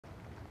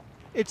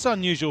It's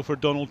unusual for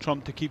Donald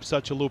Trump to keep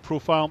such a low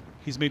profile.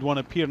 He's made one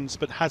appearance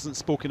but hasn't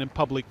spoken in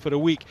public for a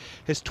week.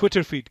 His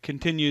Twitter feed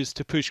continues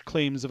to push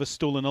claims of a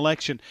stolen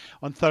election.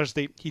 On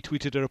Thursday, he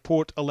tweeted a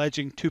report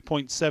alleging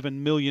 2.7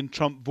 million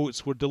Trump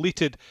votes were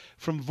deleted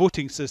from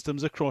voting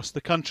systems across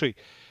the country.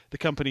 The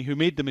company who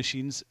made the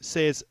machines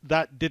says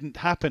that didn't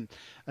happen.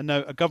 And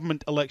now a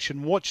government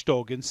election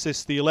watchdog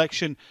insists the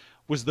election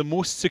was the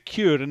most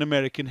secure in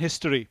American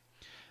history.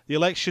 The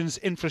Elections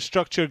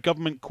Infrastructure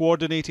Government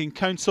Coordinating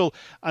Council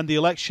and the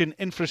Election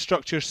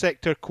Infrastructure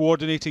Sector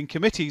Coordinating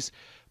Committees,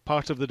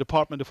 part of the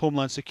Department of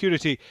Homeland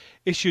Security,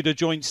 issued a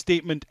joint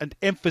statement and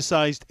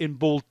emphasised in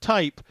bold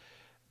type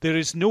there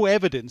is no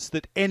evidence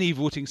that any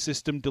voting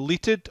system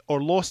deleted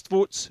or lost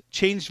votes,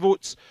 changed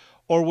votes,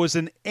 or was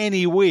in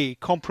any way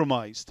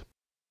compromised.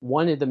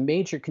 One of the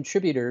major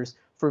contributors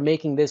for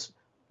making this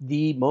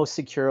the most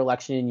secure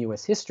election in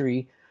U.S.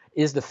 history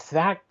is the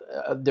fact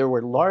there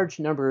were large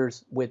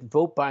numbers with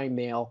vote by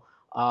mail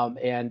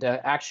and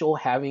actual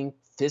having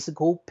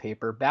physical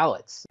paper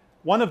ballots.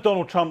 One of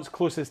Donald Trump's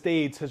closest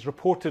aides has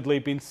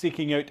reportedly been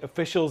seeking out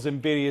officials in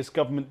various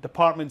government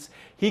departments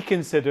he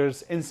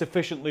considers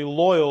insufficiently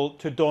loyal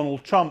to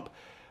Donald Trump,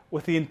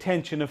 with the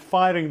intention of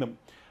firing them.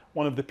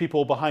 One of the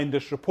people behind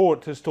this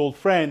report has told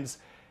friends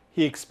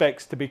he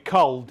expects to be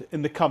culled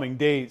in the coming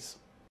days.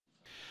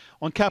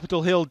 On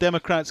Capitol Hill,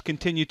 Democrats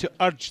continue to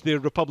urge their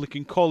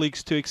Republican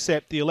colleagues to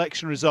accept the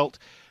election result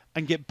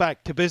and get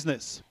back to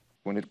business.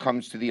 When it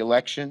comes to the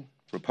election,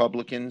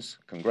 Republicans,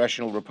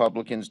 congressional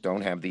Republicans,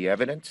 don't have the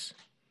evidence.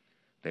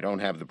 They don't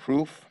have the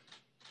proof.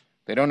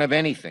 They don't have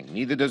anything.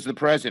 Neither does the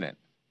president.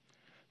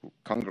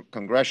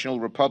 Congressional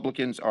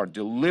Republicans are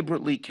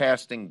deliberately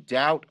casting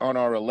doubt on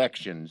our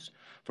elections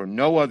for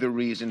no other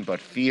reason but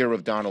fear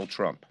of Donald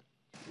Trump.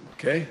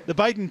 Okay. The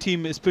Biden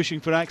team is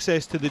pushing for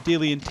access to the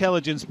daily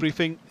intelligence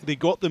briefing. They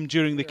got them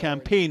during the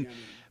campaign,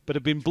 but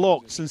have been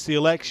blocked since the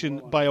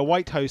election by a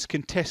White House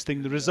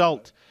contesting the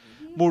result.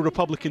 More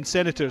Republican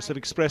senators have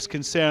expressed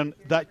concern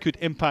that could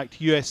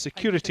impact U.S.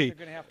 security,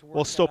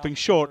 while stopping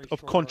short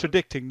of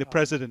contradicting the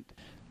president.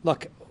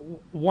 Look,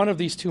 one of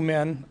these two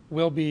men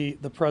will be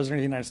the president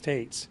of the United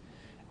States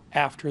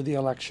after the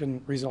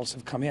election results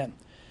have come in.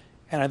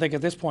 And I think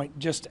at this point,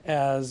 just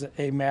as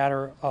a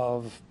matter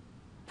of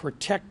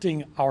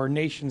protecting our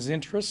nation's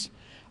interests,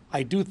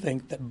 I do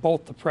think that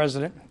both the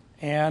president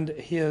and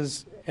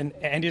his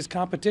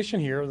competition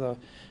here,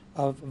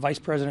 Vice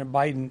President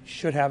Biden,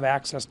 should have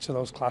access to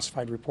those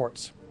classified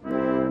reports.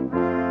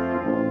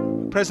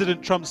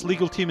 President Trump's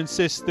legal team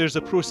insists there's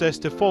a process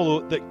to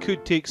follow that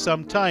could take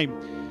some time,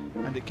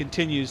 and it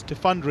continues to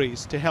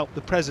fundraise to help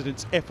the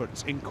president's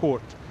efforts in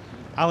court.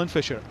 Alan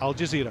Fisher, Al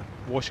Jazeera,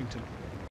 Washington.